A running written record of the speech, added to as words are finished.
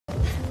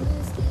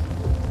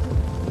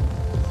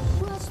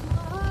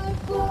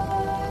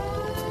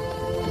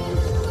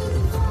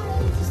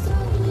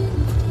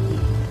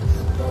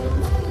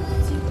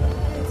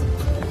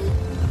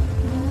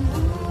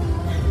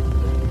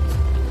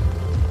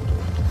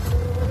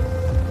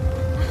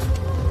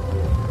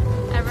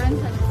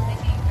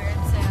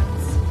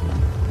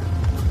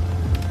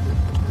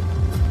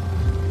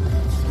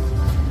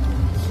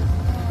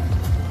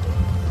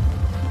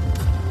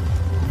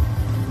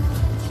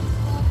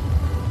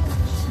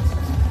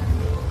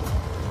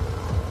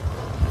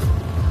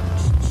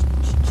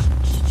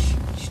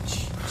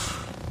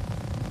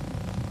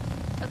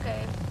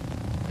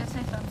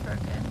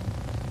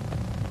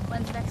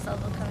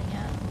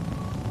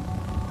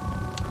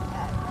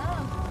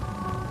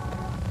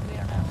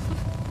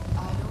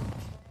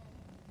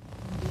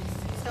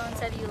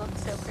said you look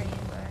so pretty,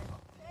 but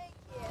Thank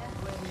you.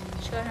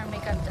 she got her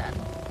makeup done.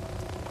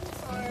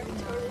 Or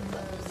totally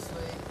close.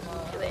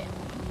 Okay, wait.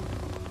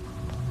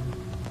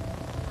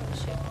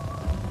 Shoot.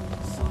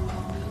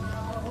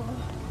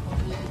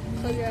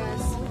 Close your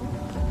eyes.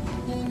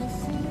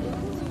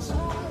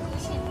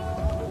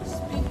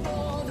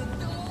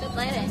 Good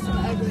lighting. Some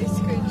ugly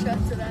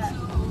screenshots of that.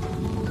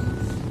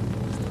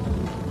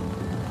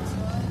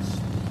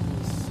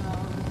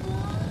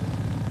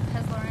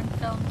 Has Lauren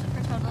filmed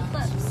her total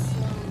eclipse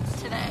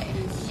today?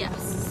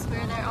 Yes, we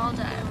were there all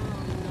day.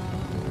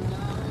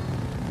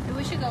 Maybe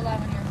we should go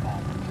live on your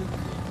phone.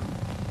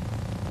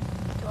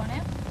 Do you want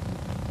to?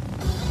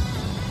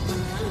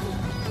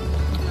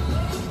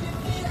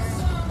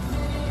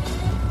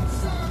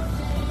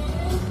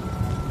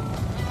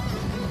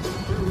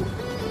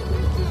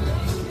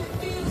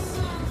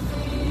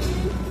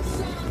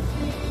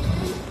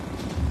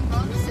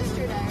 Oh,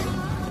 sister diary.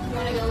 You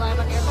want to go live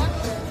on your phone?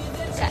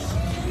 Okay.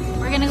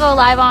 We're going to go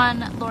live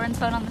on Lauren's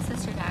phone on the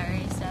Sister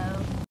Diary, so.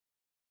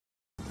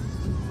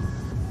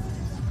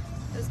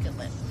 It was good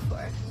live before.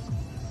 I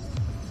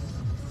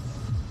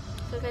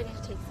feel like I need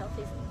to take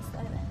selfies in this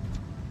lighting.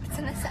 It's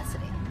a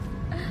necessity.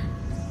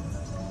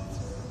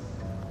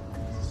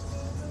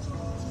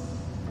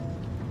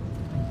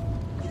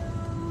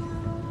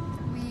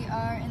 We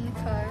are in the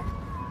car.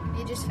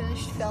 We just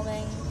finished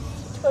filming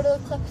Total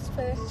Eclipse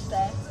for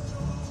today.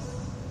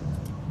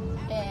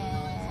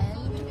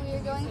 And we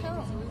are going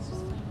home.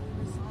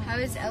 How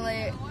is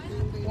LA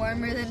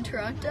warmer than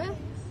Toronto?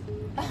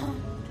 Because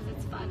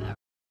it's 5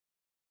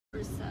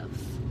 hours south.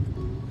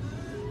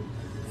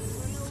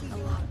 It's a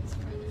lot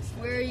further south.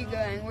 Where are you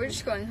going? We're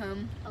just going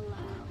home.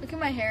 Look at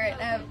my hair right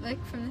now,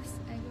 like from this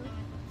angle.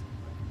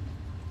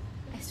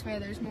 I swear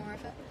there's more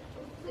of it.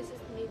 This is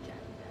the new jacket.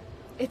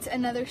 It's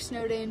another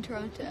snow day in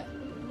Toronto.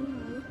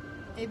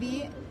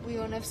 Maybe we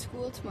won't have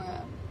school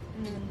tomorrow,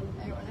 and then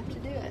I won't have to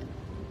do it.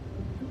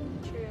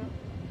 True.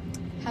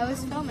 How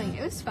was filming?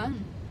 It was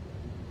fun.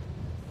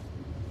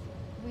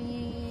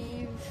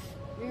 We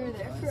were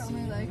there for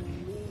only like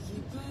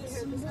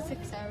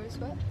 6 hours.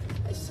 What?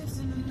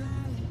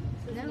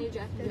 No, New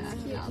jacket.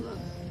 yeah.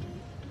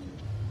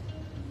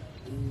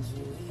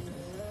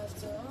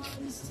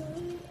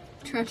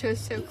 Toronto is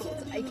so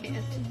cold. I can't.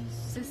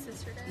 Is this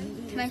Sister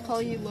Diary? Can I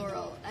call you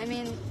Laurel? I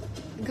mean,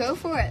 go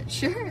for it.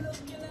 Sure.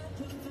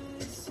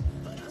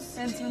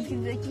 And someone's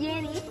gonna be like,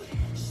 Yanny.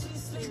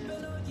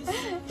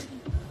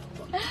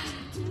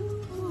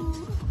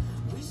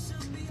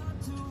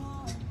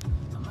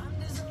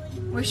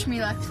 Wish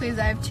me luck, please.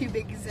 I have 2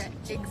 big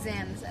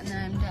exams and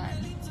then I'm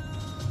done.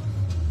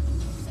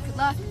 Good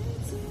luck.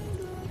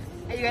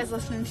 Are you guys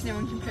listening to No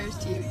One Compares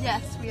to You?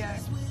 Yes, we are.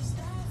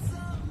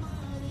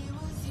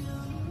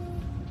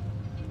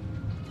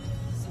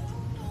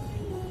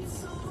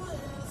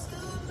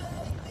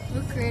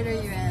 What grade are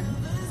you in?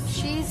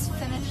 She's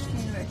finished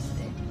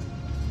university.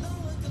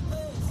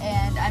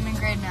 And I'm in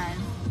grade 9.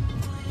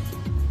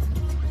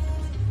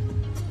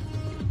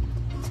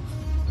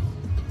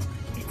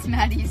 It's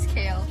Maddie's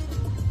Kale.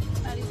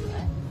 Maddie's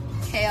what?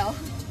 Kale.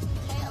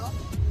 Kale.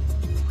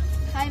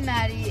 Hi,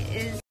 Maddie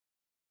is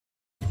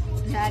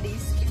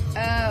Maddie's.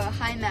 Oh,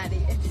 hi,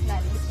 Maddie. It's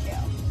Maddie's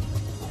Kale.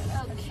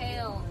 Oh,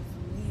 kale.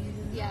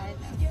 Yeah, I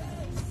know.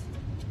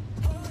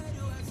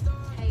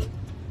 Hey.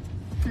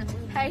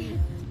 Hi.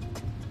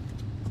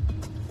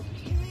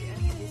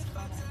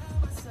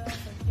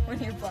 When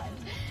you're blind.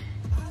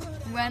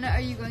 When are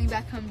you going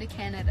back home to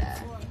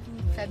Canada?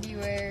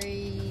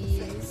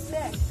 February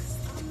 6th.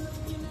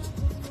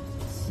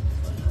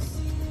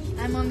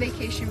 I'm on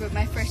vacation, but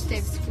my first day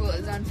of school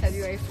is on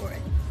February 4th.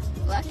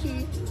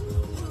 Lucky.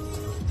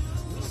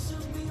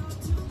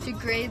 Do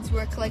grades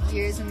work like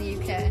years in the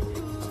UK?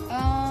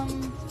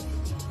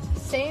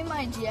 Same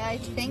idea, I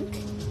think.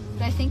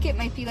 But I think it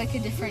might be like a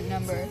different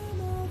number.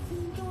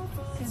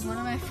 Because one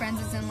of my friends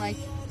is in like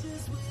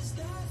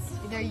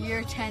either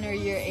year 10 or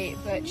year 8,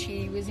 but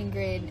she was in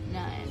grade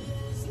 9.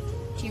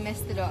 She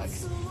missed the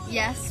dogs.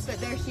 Yes, but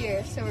they're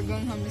here, so we're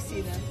going home to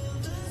see them.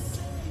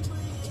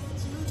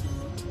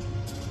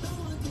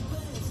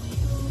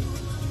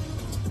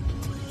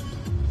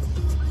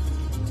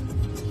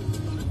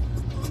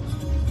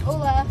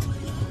 Hola.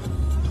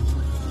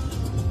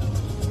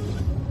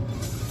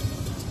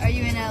 Are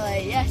you in LA?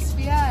 Yes,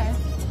 we are.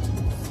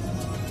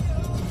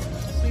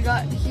 We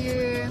got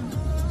here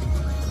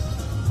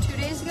 2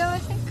 days ago, I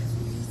think.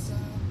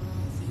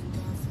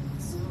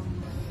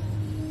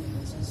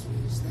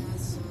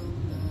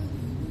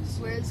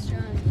 Where's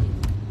John?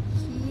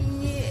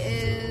 He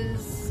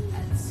is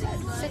at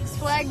Six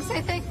Flags,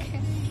 I think,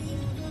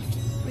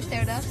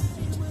 without us.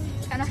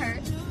 Kind of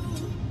hurt.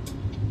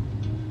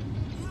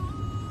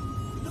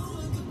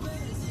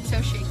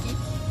 So shaky.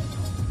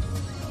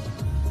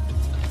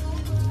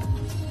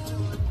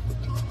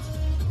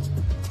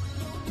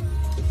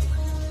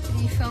 Did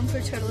you film for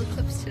Total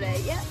Eclipse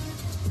today? Yeah.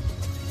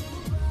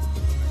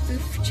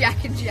 Oof,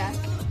 Jack and Jack.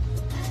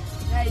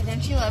 Maddie,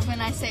 don't you love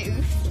when I say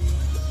oof?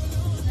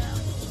 No.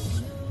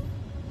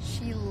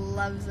 She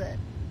loves it.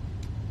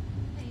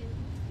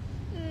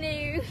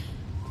 No.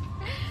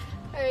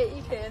 Alright,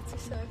 you can answer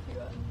so if you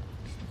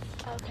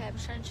want. Okay, I'm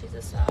trying to choose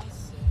a song.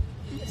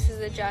 This is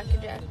the Jack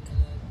and Jack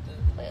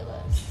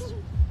playlist.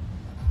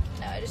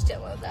 No, I just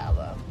didn't love the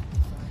album.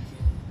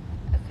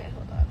 Okay,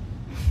 hold on.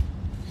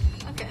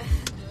 Okay.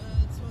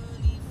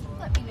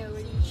 Let me know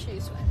when you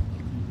choose one.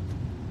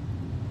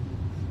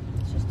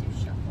 Let's just do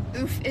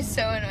shuffle. Oof is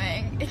so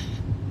annoying.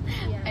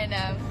 Yeah. I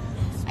know.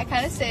 I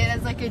kind of say it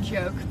as like a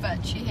joke,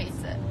 but she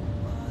hates it.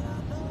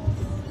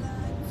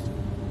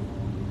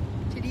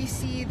 Did you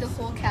see the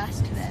whole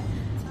cast today?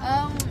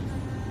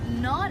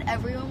 Not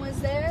everyone was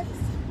there.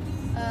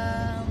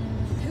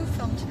 Who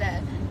filmed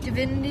today?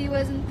 Divinity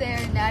wasn't there.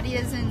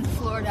 Nadia's in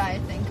Florida, I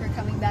think, or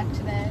coming back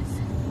today.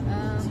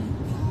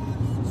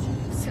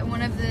 So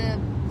one of the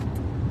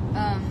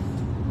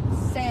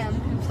Sam,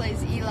 who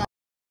plays Eli,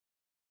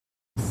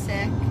 is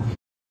sick.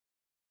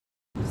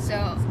 So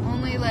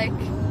only like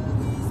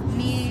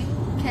me,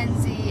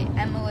 Kenzie,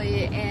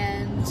 Emily,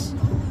 and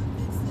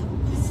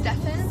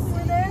Stefan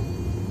were there,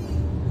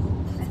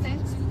 I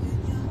think.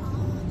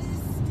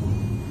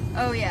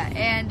 Oh yeah,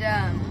 and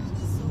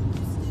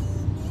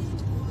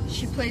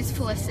she plays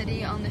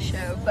Felicity on the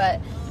show,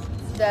 but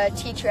the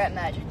teacher at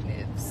Magic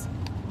Moves,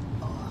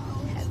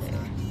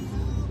 Heather.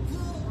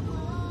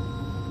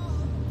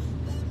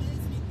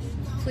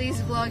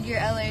 Please vlog your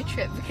LA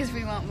trip because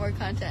we want more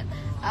content.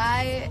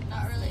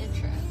 Not really a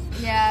trip.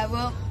 Yeah,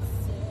 well,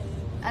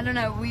 I don't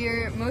know.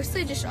 We're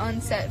mostly just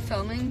on set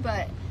filming,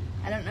 but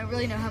I don't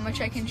really know how much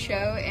I can show,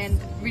 and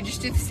we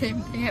just do the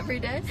same thing every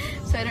day.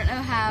 So I don't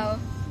know how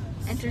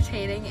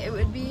entertaining it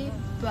would be,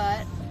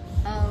 but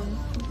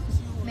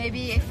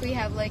maybe if we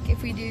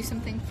do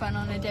something fun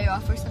on a day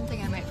off or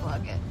something, I might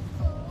vlog it.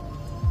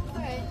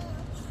 Alright.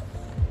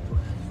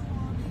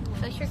 I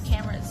feel like your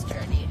camera is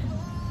dirty.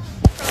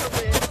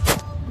 Probably.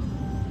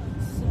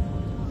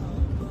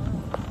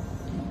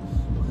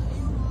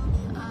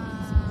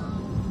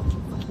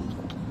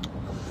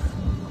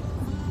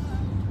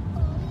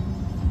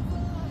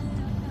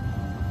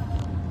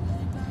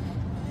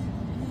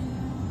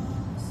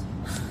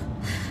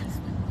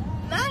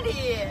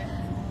 Maddie!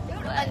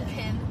 Don't What?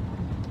 unpin.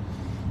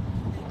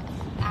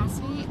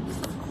 Ask me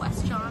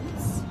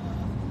questions.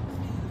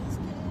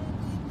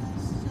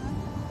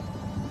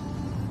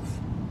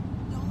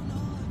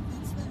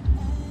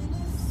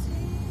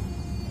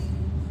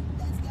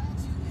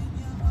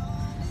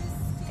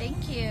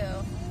 Thank you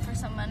for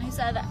someone who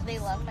said they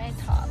love my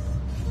top.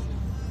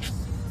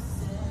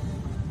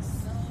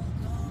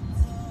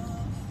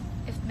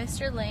 If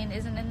Mr. Lane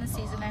isn't in the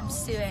season, I'm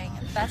suing.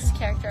 Best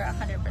character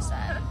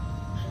 100%.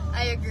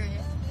 I agree.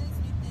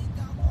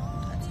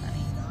 That's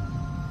funny.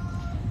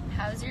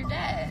 How's your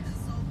day?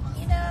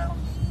 You know,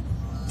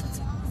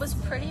 it was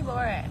pretty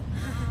boring.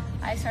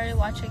 I started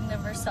watching the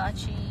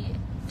Versace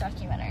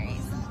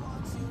documentaries.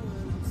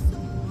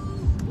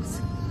 It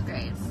was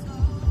great.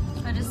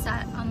 I just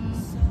sat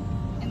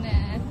in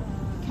the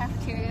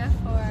cafeteria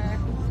for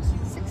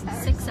 6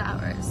 hours. 6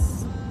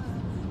 hours.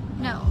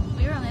 No,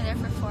 we were only there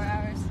for 4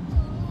 hours.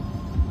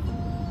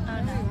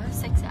 Oh no,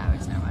 6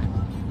 hours, never mind.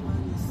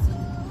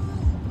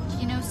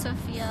 You know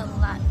Sophia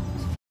Lat.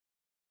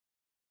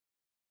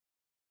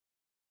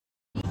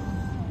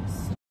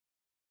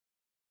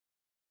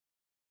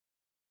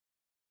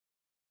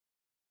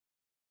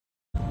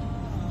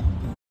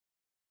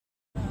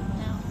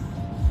 No.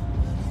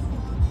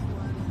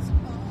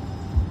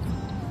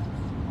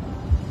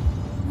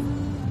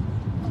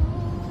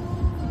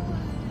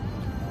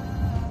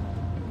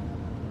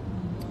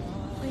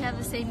 We have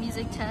the same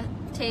music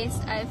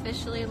taste. I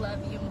officially love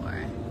you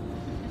more.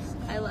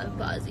 I love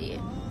Bozzy.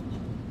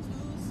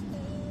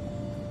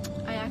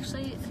 I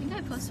think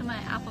I posted my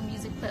Apple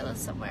Music playlist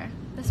somewhere.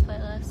 This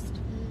playlist.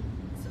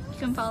 You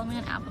can follow me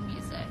on Apple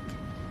Music.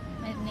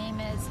 My name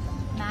is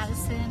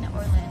Madison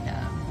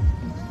Orlando.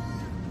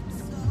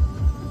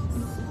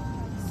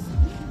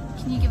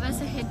 Can you give us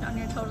a hint on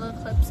your Total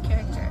Eclipse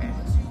character?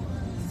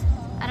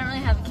 I don't really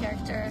have a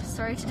character.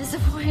 Sorry to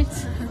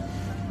disappoint.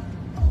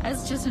 I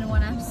was just in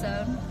one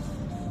episode.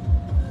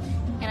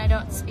 And I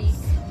don't speak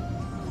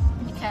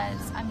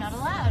because I'm not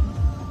allowed.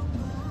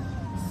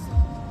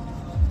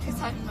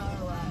 Because I'm not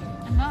allowed.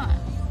 I'm not.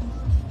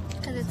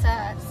 Because it's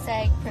a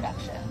SAG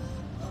production.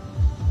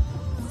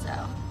 So.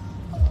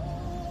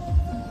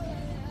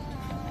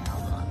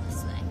 Hold on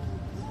this thing.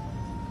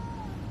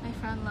 My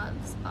friend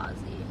loves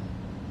Ozzy.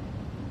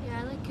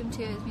 Yeah, I like him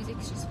too. His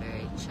music's just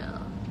very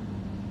chill.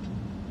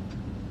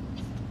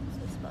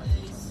 This is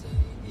Ozzy.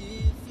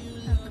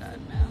 Oh god,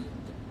 no.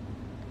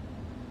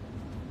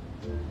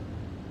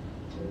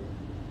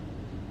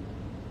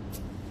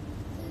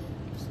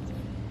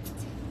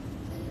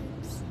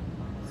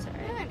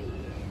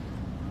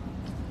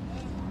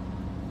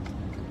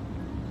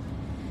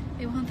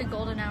 We want the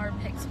golden hour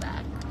pics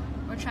back.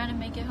 We're trying to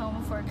make it home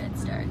before a good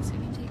start, so we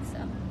can take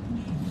some.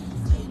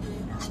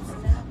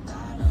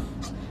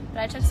 But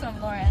I took some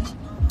of Lauren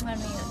when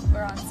we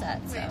were on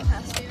set, so. Wait,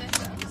 pass me my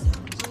phone.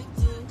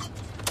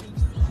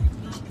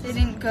 They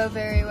didn't go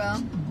very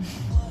well.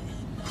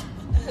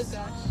 Oh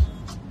gosh.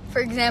 For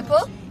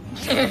example,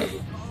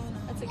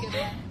 That's That's a good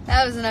one.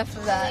 That was enough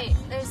of that. Wait,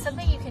 there's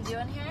something you can do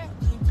in here.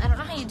 I don't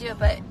know how you do it,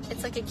 but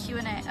it's like a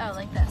Q&A. Oh,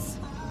 like this.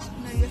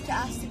 No, you have to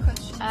ask the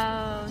question.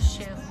 Oh,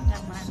 shoot.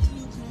 Never mind. Do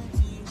you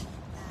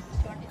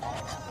want to do that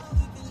or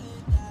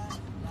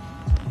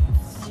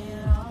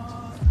no?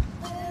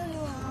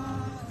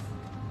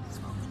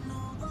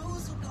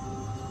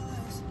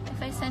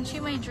 If I sent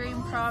you my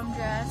dream prom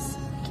dress,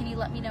 can you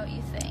let me know what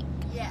you think?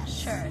 Yeah.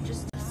 Sure,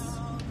 just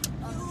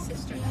On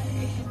Sister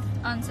Diary.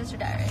 on Sister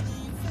Diary.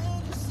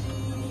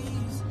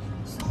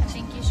 I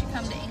think you should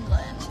come to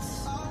England.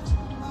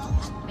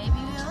 Maybe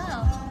we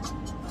will.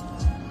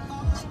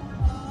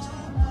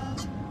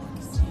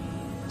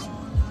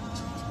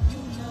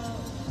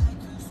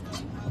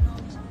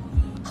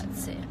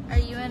 Let's see. Are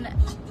you in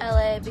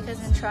LA?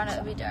 Because in Toronto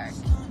it would be dark.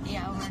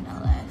 Yeah, we're in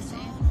LA. See?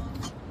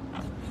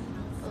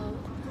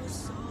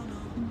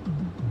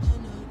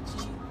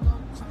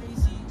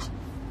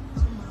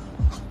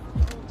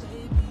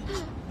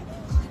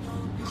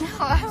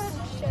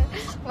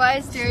 Why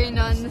is Darian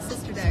not in the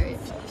Sister Diary?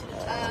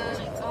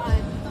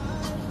 God.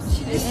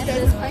 She just This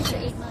said is like 8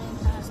 million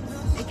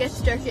times. it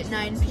gets dark at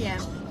 9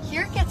 p.m.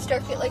 Here it gets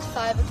dark at like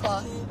 5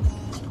 o'clock.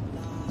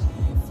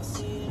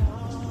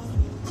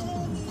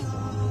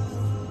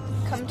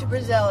 Come to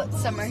Brazil,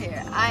 it's summer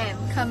here. I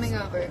am coming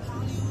over.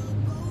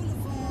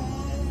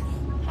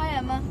 Hi,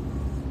 Emma.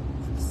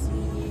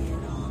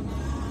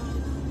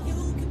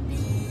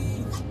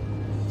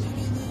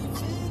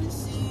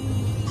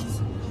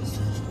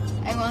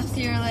 I want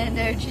the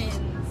Orlando jeans.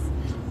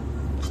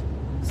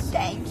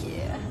 Thank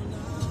you.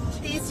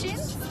 These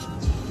jeans?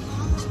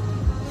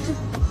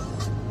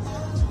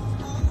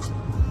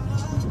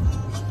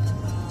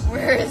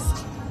 Where is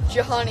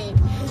Johnny?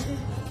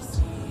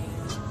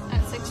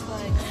 At Six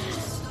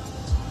Flags.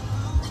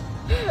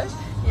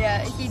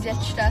 Yeah, he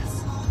ditched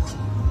us.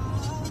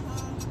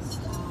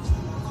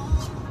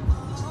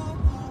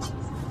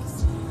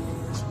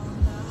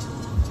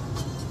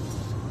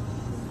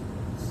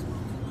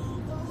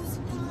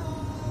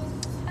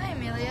 Hi,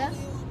 Amelia.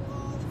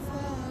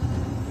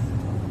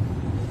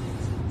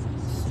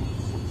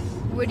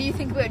 What do you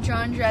think about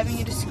John driving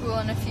you to school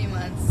in a few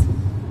months?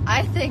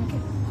 I think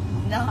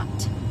not.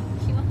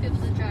 He won't be able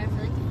to drive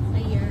for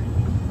like a year.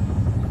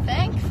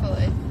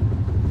 Thankfully.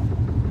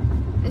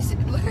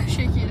 Look how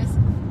shaky it is.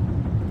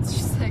 It's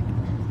just like,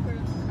 We're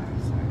in the car,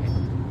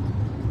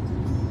 sorry.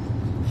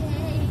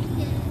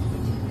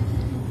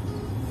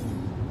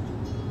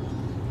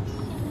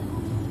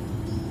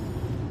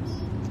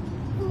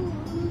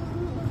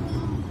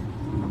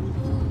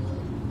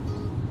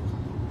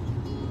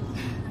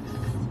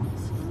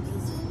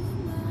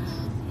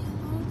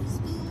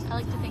 I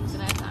like the things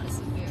that I've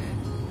noticed in mirror.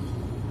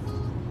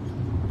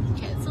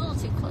 Okay, it's a little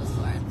too close,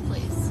 Lauren,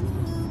 please.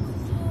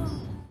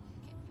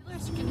 Okay, people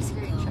are gonna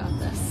screenshot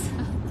this.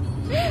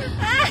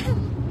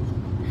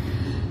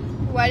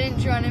 why didn't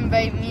John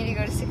invite me to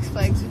go to Six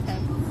Flags with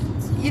him?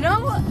 You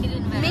know, He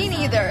didn't invite me us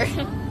neither.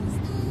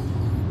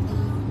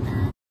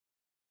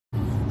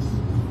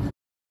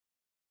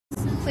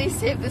 Please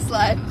save this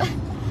live.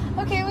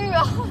 Okay, we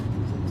will.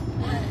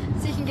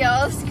 So you can get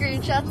all the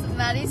screenshots of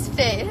Maddie's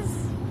face.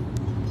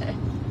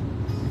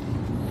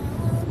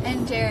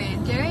 And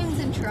Darian. Darian's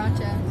in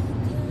Toronto.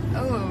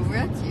 Oh,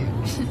 real cute.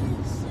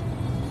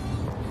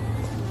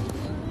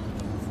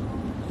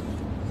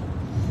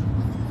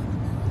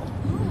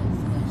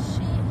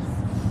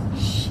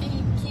 She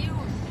cute.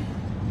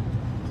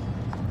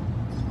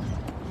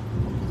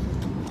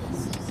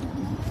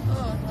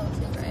 Oh, that was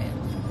great.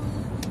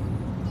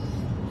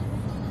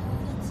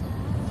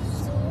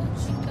 So what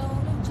you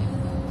gonna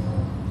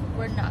do?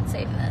 We're not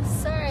saving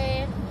this.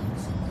 Sorry.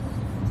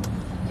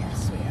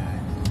 Yes, we are.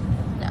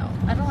 No,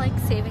 I don't like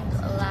saving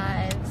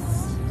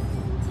lives.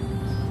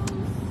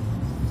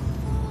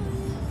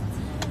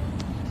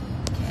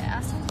 Okay,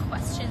 ask some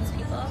questions,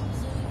 people.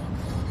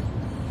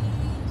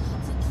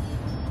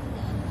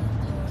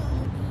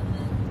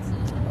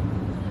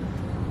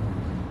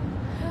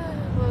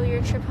 Well,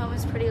 your trip home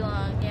was pretty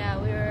long. Yeah,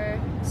 we were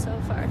so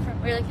far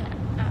from. We were like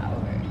an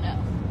hour, no,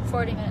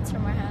 40 minutes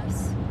from our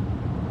house.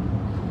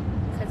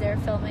 Because they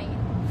were filming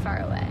far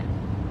away.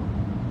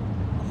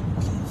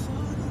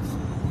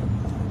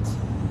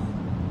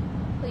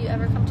 Will you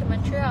ever come to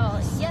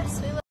Montreal?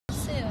 Yes, we will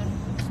soon.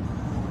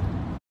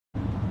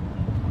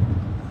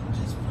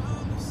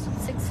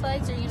 Six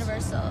Flags or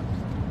Universal?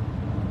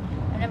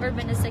 I've never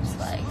been to Six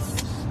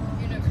Flags.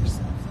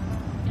 Universal.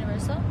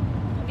 Universal?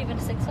 Have you been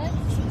to Six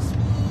Flags?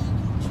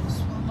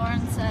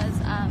 Lauren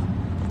says,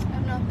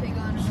 I'm not big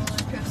on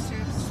roller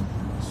coasters.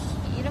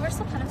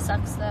 Universal kind of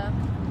sucks though.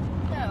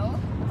 No.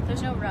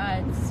 There's no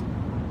rides.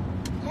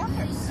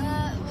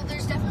 Yeah. Well,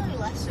 there's definitely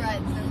less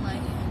rides than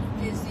like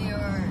Disney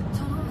or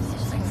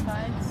Six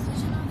Flags.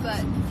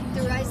 but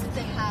the rides that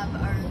they have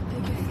are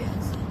pretty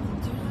good.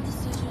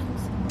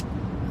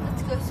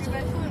 Let's go through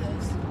my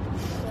photos.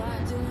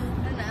 I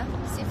don't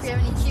know. See if we have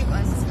any cute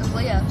ones of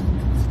Leah.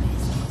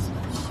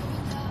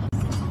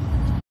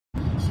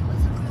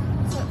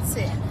 Let's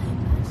see.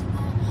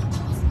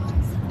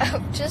 Oh,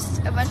 just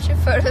a bunch of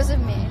photos of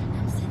me.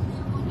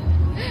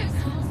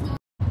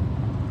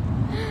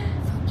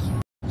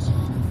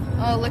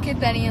 Oh, look at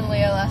Benny and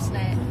Leo last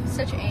night.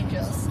 Such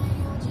angels.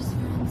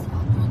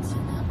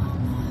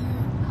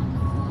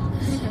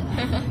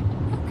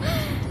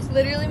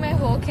 Literally my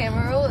whole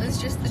camera roll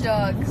is just the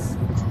dogs.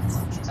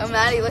 Oh,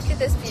 Maddie, look at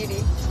this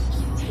beauty.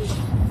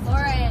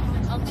 Lauren,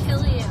 I'll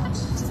kill you.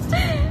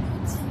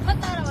 Put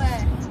that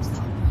away.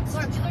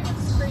 Lauren, people are gonna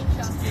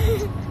screenshot.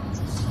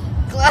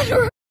 Glad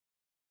we're...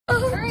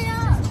 Hurry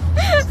up.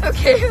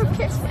 Okay.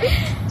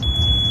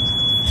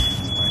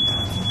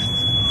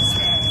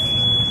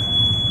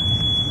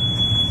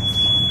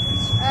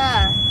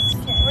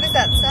 What is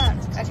that sound?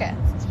 Okay.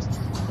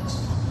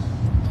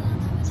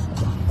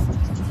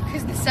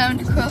 Because the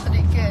sound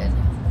quality good.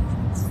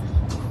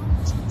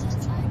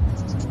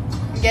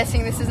 I'm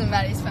guessing this isn't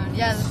Maddie's phone.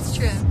 Yeah, that's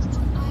true.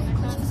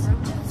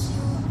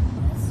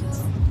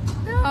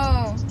 No.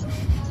 I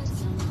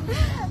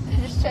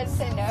just tried to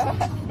say no. I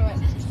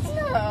went,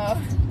 no.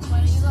 Why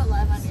don't you go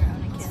live on your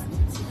own account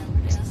and see them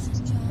videos?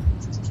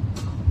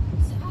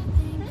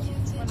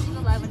 Why don't you go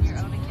live on your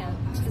own account?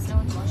 Because no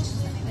one's watching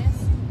this anyways.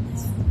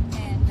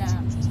 And,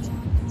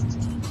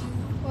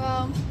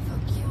 Well,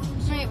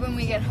 tonight when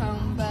we get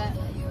home, but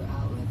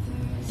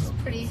it's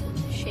pretty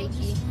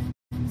shaky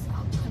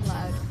and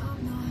loud.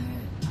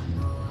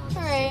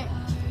 Alright,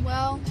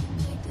 well,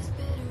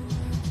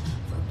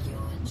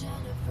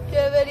 do you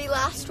have any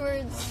last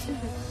words?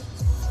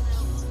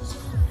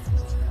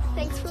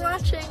 Thanks for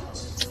watching.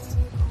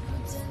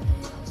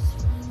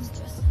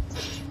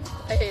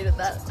 I hated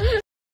that.